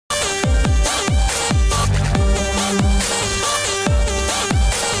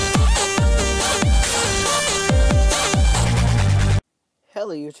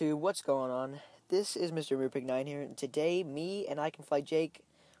Hello YouTube, what's going on? This is Mr. Rupig9 here, and today me and I Can Fly Jake,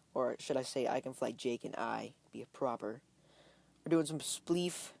 or should I say I Can Fly Jake and I, be proper. We're doing some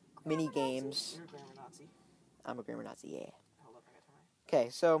Spleef mini games. You're a grammar Nazi. I'm a grammar Nazi, yeah. Hold up, I gotta turn Okay,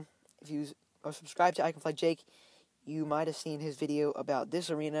 so if you are subscribed to I Can Fly Jake, you might have seen his video about this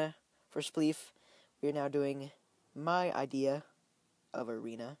arena for Spleef. We are now doing my idea of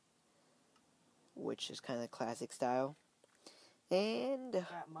arena, which is kind of the classic style. And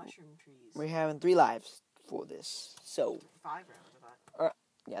got mushroom trees. we're having 3 lives for this. So 5 rounds, I thought.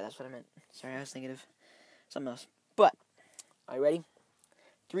 yeah, that's what I meant. Sorry, I was thinking of something else. But are you ready?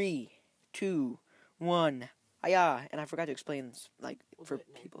 3, 2, 1. Hiya! And I forgot to explain, like, for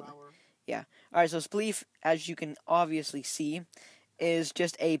people. Yeah. All right. So Spleef, as you can obviously see, is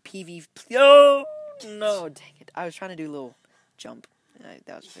just a PvP. Oh no! Dang it! I was trying to do a little jump.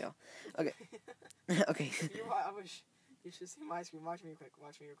 That was a fail. Okay. Okay. You should see my screen. Watch me real quick.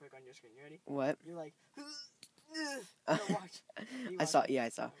 Watch me real quick on your screen. You ready? What? You're like. No, watch. I saw. Yeah, I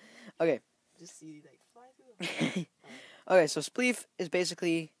saw. Okay. Just see like fly through. Okay. So Spleef is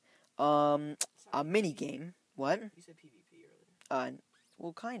basically a mini game. What? You said PvP earlier.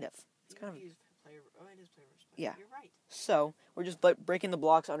 Well, kind of. It's kind of. It is player versus player. Yeah. You're right. So we're just breaking the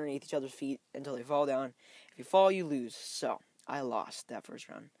blocks underneath each other's feet until they fall down. If you fall, you lose. So I lost that first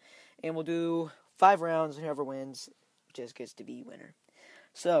round, and we'll do 5 rounds. And whoever wins just gets to be winner.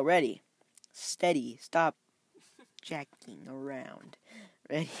 So ready, steady, stop jacking around.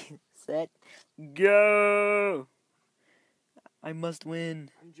 Ready, set, go. I must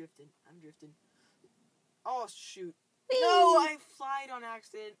win. I'm drifting. Oh shoot. No, I flied on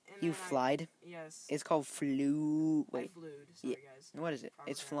accident. And You flied? Yes. It's called flew. Wait. I flew. Sorry, guys. What is it?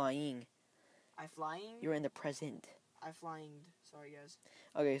 Proper It's grammar. flying. I flying? You're in the present. I flying. Sorry, guys.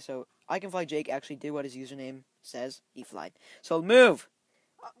 Okay, so I Can Fly Jake actually did what his username says. He flied. So move.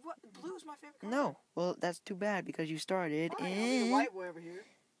 What? Blue's my favorite color. No. Well, that's too bad because you started Why? in. I'm a white boy over here.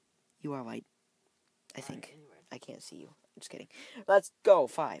 You are white. I think. Right, anyway. I can't see you. I'm just kidding. Let's go.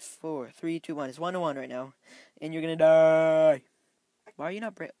 5, 4, 3, 2, 1. It's 1-1 right now, and you're gonna die. Why are you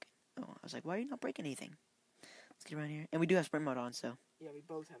not breaking? Oh, I was like, why are you not breaking anything? Let's get around here, and we do have sprint mode on, so. Yeah, we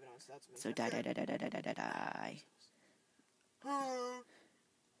both have it on, so that's me. So die.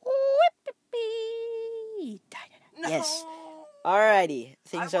 No! Yes. Alrighty.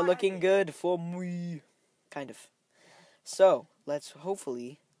 Things are looking good for me. Kind of. So, let's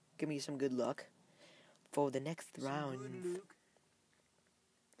hopefully give me some good luck for the next round.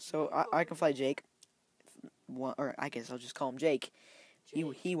 So, I Can Fly Jake. Or I guess I'll just call him Jake.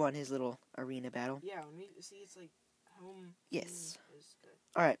 He won his little arena battle. Yeah, see, it's like home. Yes.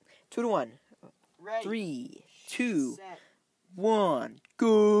 Alright. 2-1. Ready. 3, 2, set. 1,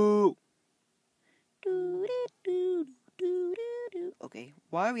 go! Okay,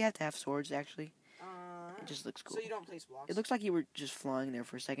 why do we have to have swords, actually? It just looks cool. So you don't place blocks? It looks like you were just flying there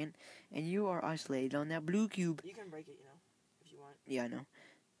for a second, and you are isolated on that blue cube. You can break it, if you want. Yeah, I know.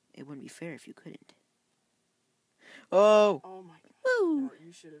 It wouldn't be fair if you couldn't. Oh! Oh my god. Woo! No,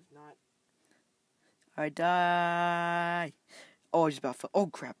 you should have not. I die! Oh, I just about fell. Oh,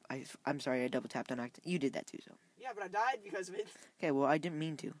 crap. I'm sorry, I double tapped on accident. You did that too, so. Yeah, but I died because of it. Okay, well, I didn't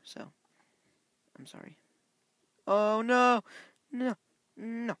mean to, so. I'm sorry. Oh, no! No.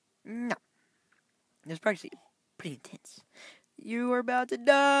 It's actually pretty intense. You are about to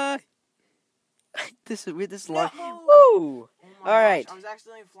die! This is weird. This is long. No! Woo! Oh my Alright. gosh, I was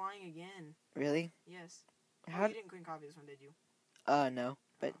accidentally flying again. Really? Yes. How? You didn't clean copy this one, did you? No.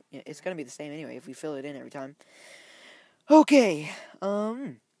 But yeah, it's gonna be the same anyway if we fill it in every time. Okay.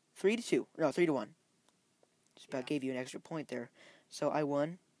 3-2. No, 3-1. Just about gave you an extra point there. So I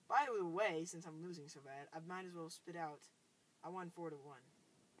won. By the way, since I'm losing so bad, I might as well spit out. I won 4-1.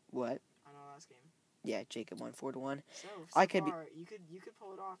 What? On our last game. Yeah, Jacob won 4-1. So I could far, you could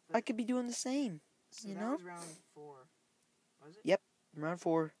pull it off. But I could be doing the same. so you that know? was round 4. Was it? Yep. Round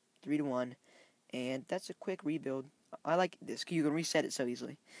 4, 3-1. And that's a quick rebuild. I like this. You can reset it so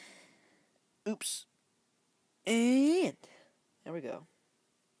easily. Oops. And there we go.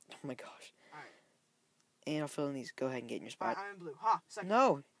 Oh my gosh. Alright. And I'll fill in these. Go ahead and get in your spot. I'm in blue. Ha! Second.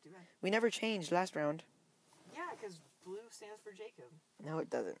 No. Too bad. We never changed last round. Yeah, because blue stands for Jacob. No, it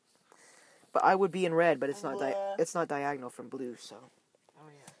doesn't. But I would be in red, but it's not Blah. it's not diagonal from blue, so Oh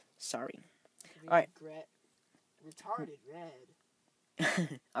yeah. sorry. We Alright. Retarded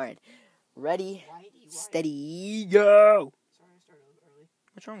red. Alright. Ready, Whitey. steady, go! Sorry, I started a little early.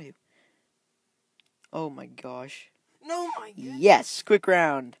 What's wrong with you? Oh my gosh. No, my goodness. Yes, quick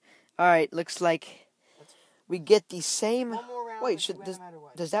round. Alright, looks like we get the same. One more round. Wait, and we win no matter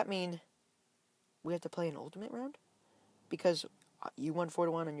what. does that mean we have to play an ultimate round? Because You won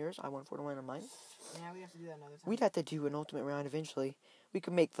 4-1 on yours. I won 4-1 on mine. Yeah, we have to do that another time. We'd have to do an ultimate round eventually. We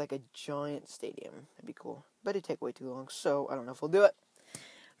could make like a giant stadium. That'd be cool. But it'd take way too long, so I don't know if we'll do it.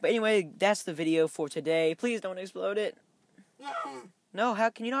 But anyway, that's the video for today. Please don't explode it. No, how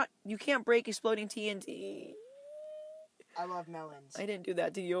can you not? You can't break exploding TNT. I love melons. I didn't do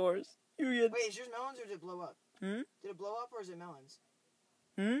that to yours. Wait, is yours melons or did it blow up? Hmm? Did it blow up or is it melons?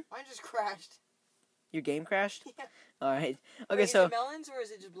 Hmm? Mine just crashed. Your game crashed? Yeah. Alright. Okay, Wait, so... is it melons or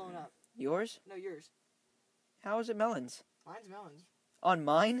is it just blown up? Yours? No, yours. How is it melons? Mine's melons. On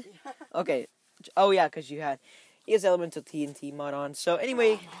mine? Yeah. Okay. Oh, yeah, because you had... He has Elemental TNT mod on. So,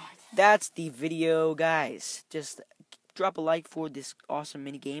 anyway, that's the video, guys. Just drop a like for this awesome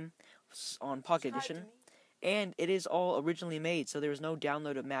mini-game on Pocket Edition. And it is all originally made, so there was no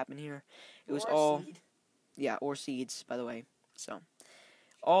downloaded map in here. It was all... Seed. Yeah, or seeds, by the way. So,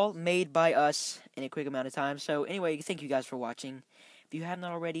 all made by us in a quick amount of time. So, anyway, thank you guys for watching. If you haven't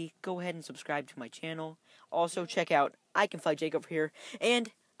already, go ahead and subscribe to my channel. Also, check out I Can Fly Jake over here.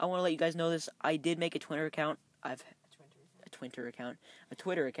 And I want to let you guys know this. I did make a Twitter account. A Twitter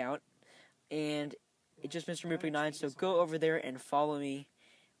account. And it's just Mr. Mooping9, so go over there and follow me.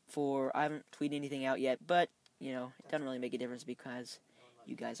 I haven't tweeted anything out yet, but, you know, it doesn't really make a difference because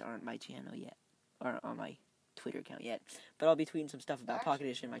you guys aren't my channel yet. Or on my Twitter account yet. But I'll be tweeting some stuff about Pocket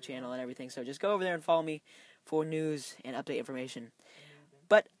Edition, my channel, and everything. So just go over there and follow me for news and update information.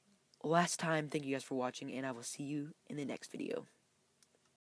 But last time, thank you guys for watching, and I will see you in the next video.